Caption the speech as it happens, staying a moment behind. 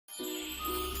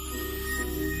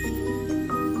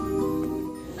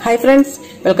Hi friends,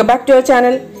 welcome back to our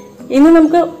channel. ഇന്ന്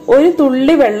നമുക്ക് ഒരു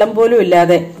തുള്ളി വെള്ളം പോലും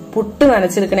ഇല്ലാതെ പുട്ട്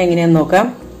നനച്ചെടുക്കണം എങ്ങനെയാന്ന് നോക്കാം.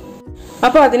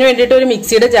 അപ്പോൾ അതിനു വേണ്ടിയിട്ട് ഒരു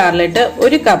മിക്സിയുടെ ജാറിലിട്ട്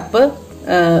ഒരു കപ്പ്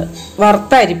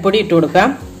വറുത്ത അരിപ്പൊടി ഇട്ട്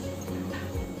കൊടുക്കാം.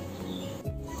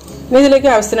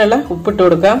 ഇതിലേക്ക് ആവശ്യത്തിനുള്ള ഉപ്പ് ഇട്ട്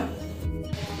കൊടുക്കാം.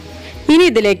 ഇനി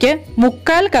ഇതിലേക്ക്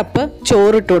 1/4 കപ്പ്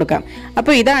ചോറ് ഇട്ട് കൊടുക്കാം.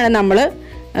 അപ്പോൾ ഇതാണ് നമ്മൾ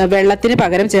വെള്ളത്തിന്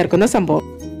പകരം ചേർക്കുന്ന സംഭവം.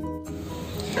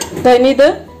 ഇനി ഇത്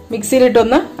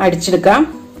മിക്സിയിലിട്ടൊന്ന് അടിച്ചെടുക്കാം.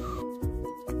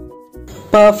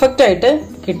 പെർഫെക്റ്റ് ആയിട്ട്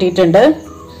കിട്ടിയിട്ടുണ്ട്.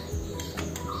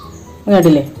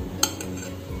 കണ്ടില്ലേ,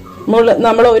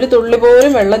 നമ്മൾ ഒരു തുള്ളി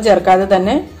പോലും വെള്ളം ചേർക്കാതെ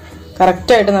തന്നെ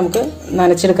കറക്റ്റായിട്ട് നമുക്ക്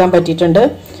നനച്ചെടുക്കാൻ പറ്റിയിട്ടുണ്ട്.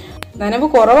 നനവ്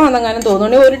കുറവാണെന്നെങ്ങാനും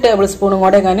തോന്നുകയാണെങ്കിൽ 1 ടേബിൾ സ്പൂണും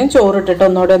കൂടെ എങ്ങാനും ചോറിട്ടിട്ട്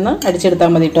ഒന്നുകൂടെ ഒന്ന്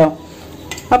അടിച്ചെടുത്താൽ മതി കേട്ടോ.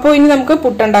 അപ്പോൾ ഇനി നമുക്ക്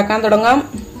പുട്ടുണ്ടാക്കാൻ തുടങ്ങാം.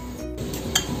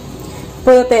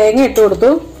 ഇപ്പോൾ തേങ്ങ ഇട്ട്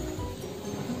കൊടുത്തു.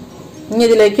 ഇനി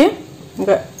ഇതിലേക്ക്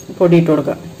നമുക്ക് പൊടി ഇട്ട്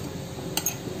കൊടുക്കാം.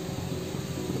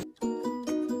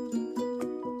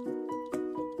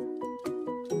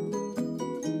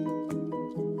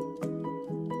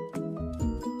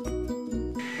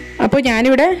 അപ്പോൾ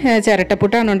ഞാനിവിടെ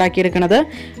ചിരട്ടപ്പുട്ടാണ് ഉണ്ടാക്കിയെടുക്കുന്നത്.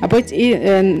 അപ്പോൾ ഈ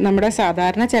നമ്മുടെ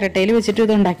സാധാരണ ചിരട്ടയിൽ വെച്ചിട്ട്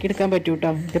ഇത് ഉണ്ടാക്കിയെടുക്കാൻ പറ്റും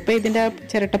കേട്ടോ. ഇതിപ്പോൾ ഇതിൻ്റെ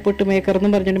ചിരട്ടപ്പുട്ട് മേക്കർ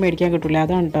എന്നും പറഞ്ഞുകൊണ്ട് മേടിക്കാൻ കിട്ടില്ല,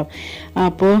 അതാണ് കേട്ടോ.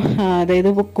 അപ്പോൾ അതായത്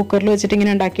കുക്കറിൽ വെച്ചിട്ട്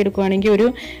ഇങ്ങനെ ഉണ്ടാക്കിയെടുക്കുകയാണെങ്കിൽ ഒരു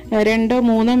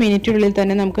 2-3 മിനിറ്റിനുള്ളിൽ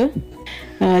തന്നെ നമുക്ക്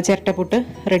ചിരട്ടപ്പുട്ട്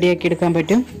റെഡിയാക്കി എടുക്കാൻ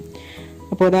പറ്റും.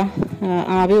 അപ്പോൾ ഇതാ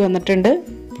ആവി വന്നിട്ടുണ്ട്,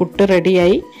 പുട്ട്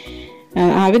റെഡിയായി.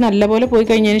 ആവി നല്ലപോലെ പോയി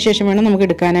കഴിഞ്ഞതിന് ശേഷം വേണം നമുക്ക്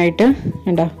എടുക്കാനായിട്ട്.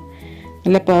 ഉണ്ടോ,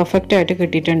 നല്ല പെർഫെക്റ്റ് ആയിട്ട്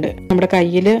കിട്ടിയിട്ടുണ്ട്. നമ്മുടെ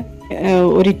കയ്യിൽ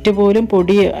ഒരിറ്റ് പോലും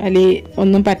പൊടി അല്ലെങ്കിൽ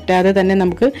ഒന്നും പറ്റാതെ തന്നെ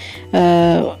നമുക്ക്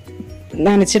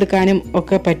നനച്ചെടുക്കാനും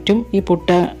ഒക്കെ പറ്റും ഈ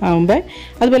പുട്ട് ആകുമ്പോൾ.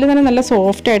 അതുപോലെ തന്നെ നല്ല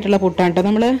സോഫ്റ്റ് ആയിട്ടുള്ള പുട്ടാണ് കേട്ടോ.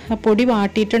 നമ്മൾ പൊടി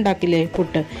വാട്ടിയിട്ടുണ്ടാക്കില്ലേ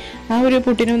പുട്ട്, ആ ഒരു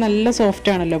പുട്ടിനും നല്ല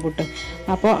സോഫ്റ്റ് ആണല്ലോ പുട്ട്.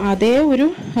 അപ്പോൾ അതേ ഒരു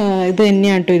ഇത്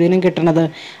തന്നെയാണ് കേട്ടോ ഇതിനും കിട്ടണത്.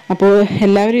 അപ്പോൾ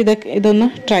എല്ലാവരും ഇതൊന്ന്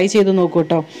ട്രൈ ചെയ്ത് നോക്കൂ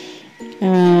കേട്ടോ.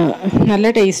 നല്ല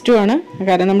ടേസ്റ്റുമാണ്.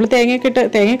 കാരണം നമ്മൾ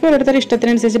തേങ്ങയൊക്കെ ഓരോരുത്തരുടെ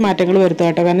ഇഷ്ടത്തിനനുസരിച്ച് മാറ്റങ്ങൾ വരുത്തുക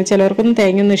കേട്ടോ. കാരണം ചിലവർക്കൊന്നും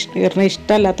തേങ്ങയൊന്നും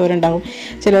ഇഷ്ടമല്ലാത്തവരുണ്ടാവും.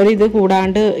 ചിലർ ഇത്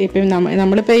കൂടാണ്ട് ഇപ്പം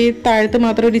നമ്മളിപ്പോൾ ഈ താഴത്ത്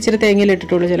മാത്രം ഒരു ഇച്ചിരി തേങ്ങയിൽ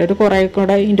ഇട്ടിട്ടുള്ളൂ. ചിലർ കുറേ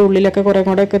കൂടെ ഇതിൻ്റെ ഉള്ളിലൊക്കെ കുറേ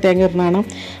കൂടെ ഒക്കെ തേങ്ങ ഇടുന്നതാണ്.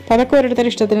 അപ്പോൾ അതൊക്കെ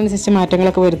ഓരോരുത്തരുടെ ഇഷ്ടത്തിനനുസരിച്ച്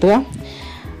മാറ്റങ്ങളൊക്കെ വരുത്തുക.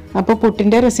 അപ്പോൾ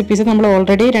പുട്ടിൻ്റെ റെസിപ്പീസ് നമ്മൾ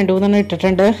ഓൾറെഡി 2-3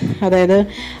 ഇട്ടിട്ടുണ്ട്. അതായത്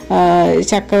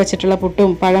ചക്ക വെച്ചിട്ടുള്ള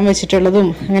പുട്ടും പഴം വെച്ചിട്ടുള്ളതും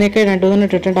അങ്ങനെയൊക്കെ 2-3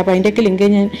 ഇട്ടിട്ടുണ്ട്. അപ്പോൾ അതിൻ്റെയൊക്കെ ലിങ്ക്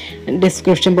ഞാൻ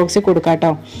ഡിസ്ക്രിപ്ഷൻ ബോക്സിൽ കൊടുക്കാം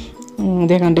കേട്ടോ.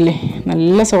 ഇതേ കണ്ടില്ലേ,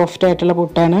 നല്ല സോഫ്റ്റ് ആയിട്ടുള്ള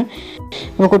പുട്ടാണ്.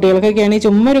 അപ്പോൾ കുട്ടികൾക്കൊക്കെ ആണെങ്കിൽ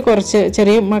ചുമ്മാ ഒരു കുറച്ച്,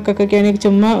 ചെറിയ മക്കൾക്കൊക്കെ ആണെങ്കിൽ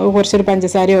ചുമ്മാ കുറച്ചൊരു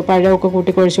പഞ്ചസാരയോ പഴമോ ഒക്കെ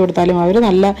കൂട്ടി കുഴച്ച് കൊടുത്താലും അവർ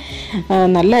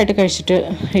നല്ലതായിട്ട് കഴിച്ചിട്ട്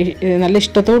നല്ല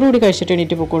ഇഷ്ടത്തോടു കൂടി കഴിച്ചിട്ട്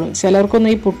എണീറ്റ് പൊക്കോളും.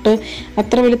 ചിലർക്കൊന്നും ഈ പുട്ട്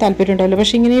അത്ര വലിയ താല്പര്യം ഉണ്ടാവില്ല.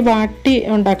 പക്ഷേ ഇങ്ങനെ ഈ വാട്ടി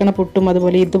ഉണ്ടാക്കുന്ന പുട്ടും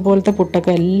അതുപോലെ ഇതുപോലത്തെ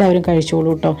പുട്ടൊക്കെ എല്ലാവരും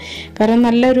കഴിച്ചോളൂ കേട്ടോ. കാരണം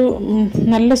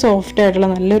നല്ല സോഫ്റ്റ് ആയിട്ടുള്ള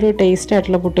നല്ലൊരു ടേസ്റ്റ്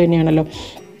ആയിട്ടുള്ള പുട്ട് തന്നെയാണല്ലോ.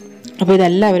 അപ്പോൾ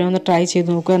ഇതെല്ലാവരും ഒന്ന് ട്രൈ ചെയ്ത്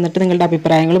നോക്കുക. എന്നിട്ട് നിങ്ങളുടെ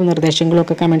അഭിപ്രായങ്ങളും നിർദ്ദേശങ്ങളും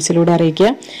ഒക്കെ കമൻസിലൂടെ അറിയിക്കുക.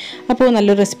 അപ്പോൾ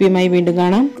നല്ലൊരു റെസിപ്പിയുമായി വീണ്ടും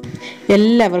കാണാം.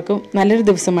 എല്ലാവർക്കും നല്ലൊരു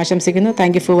ദിവസം ആശംസിക്കുന്നു.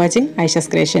 Thank you for watching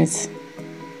Aisha's creations.